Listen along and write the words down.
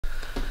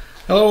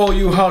Hello all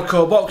you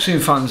hardcore boxing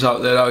fans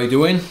out there, how you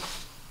doing?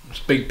 It's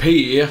Big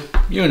P here.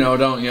 You know,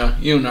 don't you?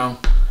 You know.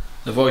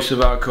 The voice of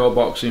hardcore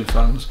boxing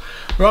fans.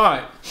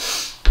 Right.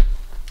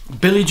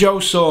 Billy Joe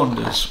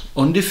Saunders,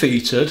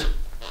 undefeated.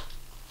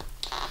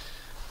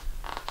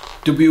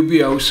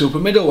 WBO super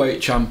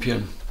middleweight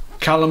champion.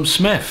 Callum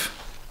Smith,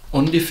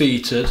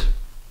 undefeated.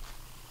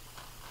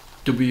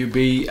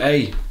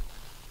 WBA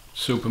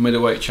super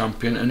middleweight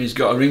champion, and he's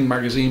got a Ring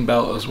Magazine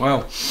belt as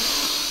well.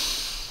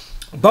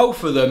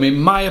 Both of them, in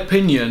my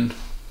opinion,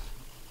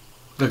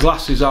 the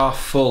glasses are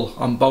full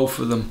on both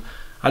of them.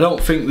 I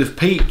don't think they've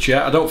peaked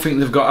yet. I don't think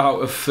they've got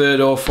out of third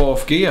or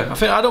fourth gear.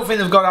 I don't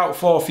think they've got out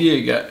fourth gear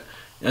yet,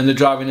 and they're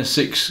driving a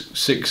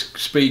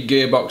six-speed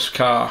gearbox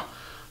car.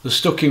 They're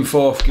stuck in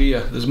fourth gear.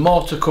 There's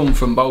more to come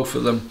from both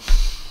of them.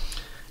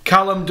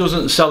 Callum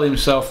doesn't sell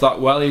himself that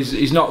well.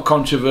 He's not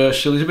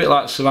controversial. He's a bit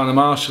like Savannah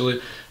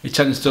Marshall. He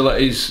tends to let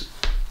his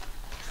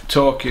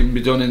talking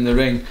be done in the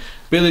ring.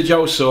 Billy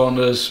Joe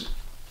Saunders,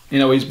 you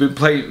know, he's been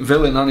playing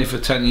villain, hasn't he, for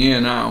 10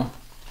 years now.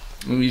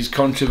 He's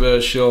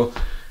controversial.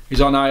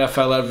 He's on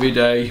IFL every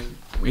day.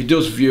 He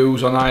does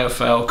views on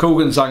IFL.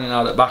 Coogan's hanging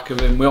out at the back of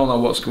him. We all know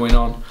what's going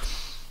on.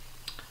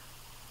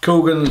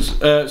 Callum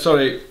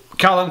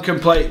can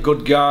play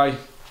good guy.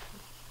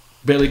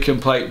 Billy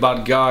can play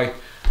bad guy.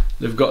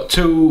 They've got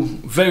two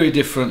very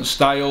different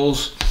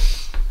styles.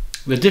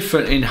 They're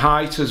different in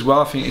height as well.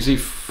 I think he's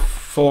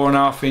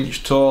 4.5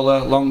 inches taller,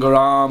 longer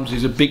arms.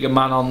 He's a bigger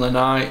man on the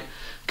night.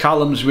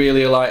 Callum's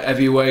really a light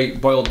heavyweight,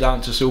 boiled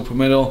down to super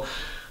middle.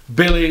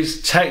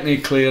 Billy's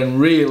technically and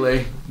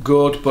really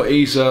good, but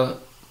he's a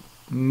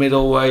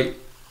middleweight,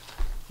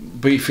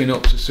 beefing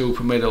up to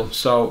super middle.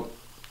 So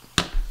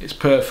it's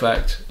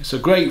perfect. It's a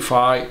great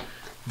fight.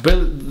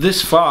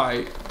 This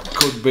fight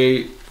could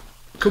be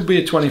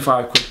a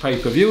 25 quid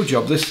pay-per-view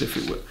job. This, if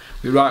it were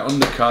be right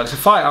undercard. It's a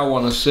fight I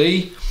want to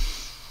see.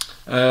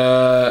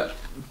 I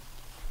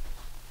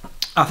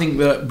think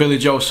that Billy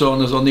Joe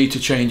Saunders will need to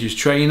change his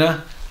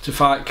trainer to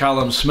fight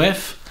Callum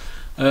Smith.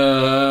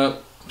 So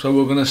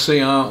we're going to see,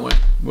 aren't we?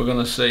 We're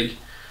going to see.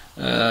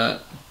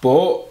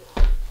 But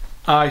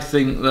I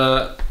think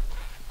that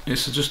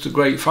it's just a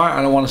great fight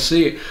and I want to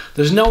see it.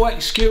 There's no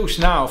excuse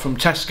now from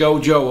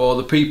Tesco Joe or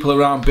the people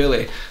around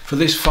Billy for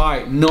this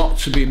fight not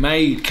to be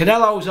made.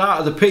 Canelo's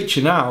out of the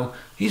picture now.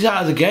 He's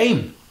out of the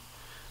game.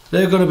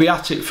 They're going to be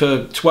at it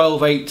for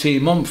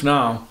 12-18 months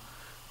now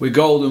with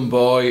Golden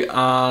Boy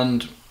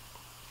and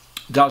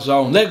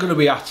DAZN. They're going to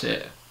be at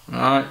it,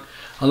 right?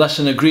 Unless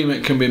an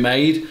agreement can be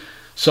made.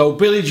 So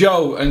Billy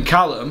Joe and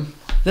Callum,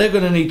 they're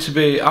going to need to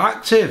be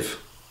active.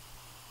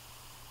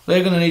 They're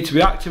going to need to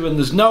be active, and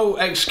there's no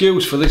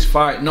excuse for this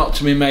fight not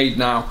to be made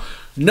now.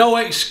 No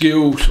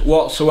excuse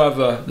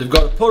whatsoever. They've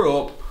got to put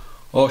up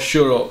or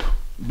shut up.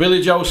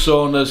 Billy Joe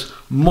Saunders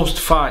must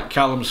fight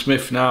Callum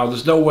Smith now.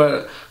 There's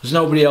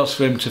nobody else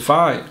for him to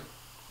fight.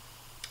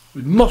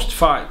 We must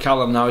fight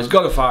Callum now. He's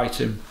got to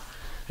fight him.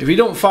 If he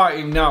don't fight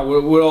him now,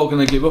 we're all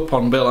going to give up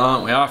on Bill,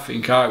 aren't we? I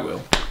think I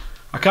will.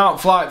 I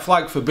can't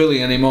flag for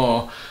Billy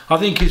anymore. I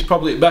think he's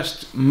probably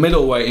best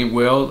middleweight in the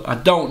world. I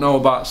don't know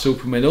about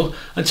super middle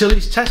until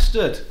he's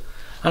tested.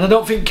 And I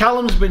don't think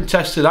Callum's been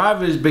tested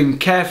either. He's been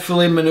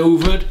carefully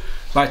manoeuvred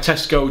by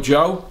Tesco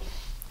Joe.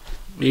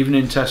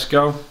 Evening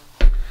Tesco.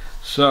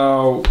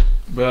 So,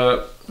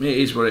 but it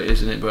is what it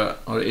is, isn't it?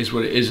 Or it is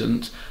what it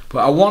isn't. But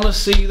I want to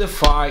see the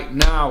fight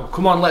now.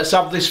 Come on, let's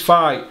have this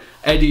fight.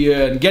 Eddie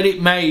Earn, get it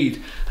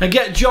made, and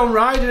get John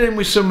Ryder in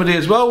with somebody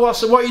as well.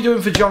 What are you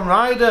doing for John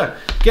Ryder?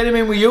 Get him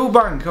in with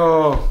Eubank,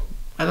 or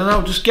I don't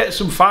know, just get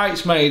some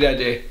fights made,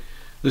 Eddie.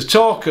 There's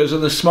talkers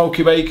and there's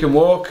Smoky Bacon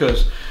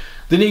walkers.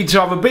 They need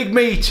to have a big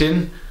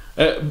meeting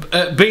at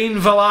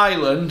Beanville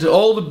Island.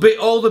 All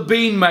the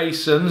bean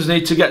masons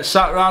need to get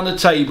sat around the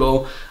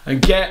table and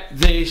get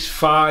this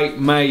fight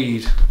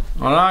made.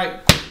 All right,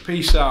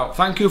 peace out.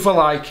 Thank you for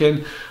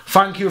liking.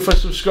 Thank you for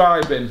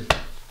subscribing.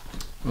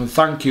 And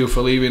thank you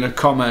for leaving a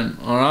comment,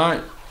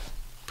 alright?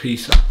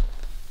 Peace out.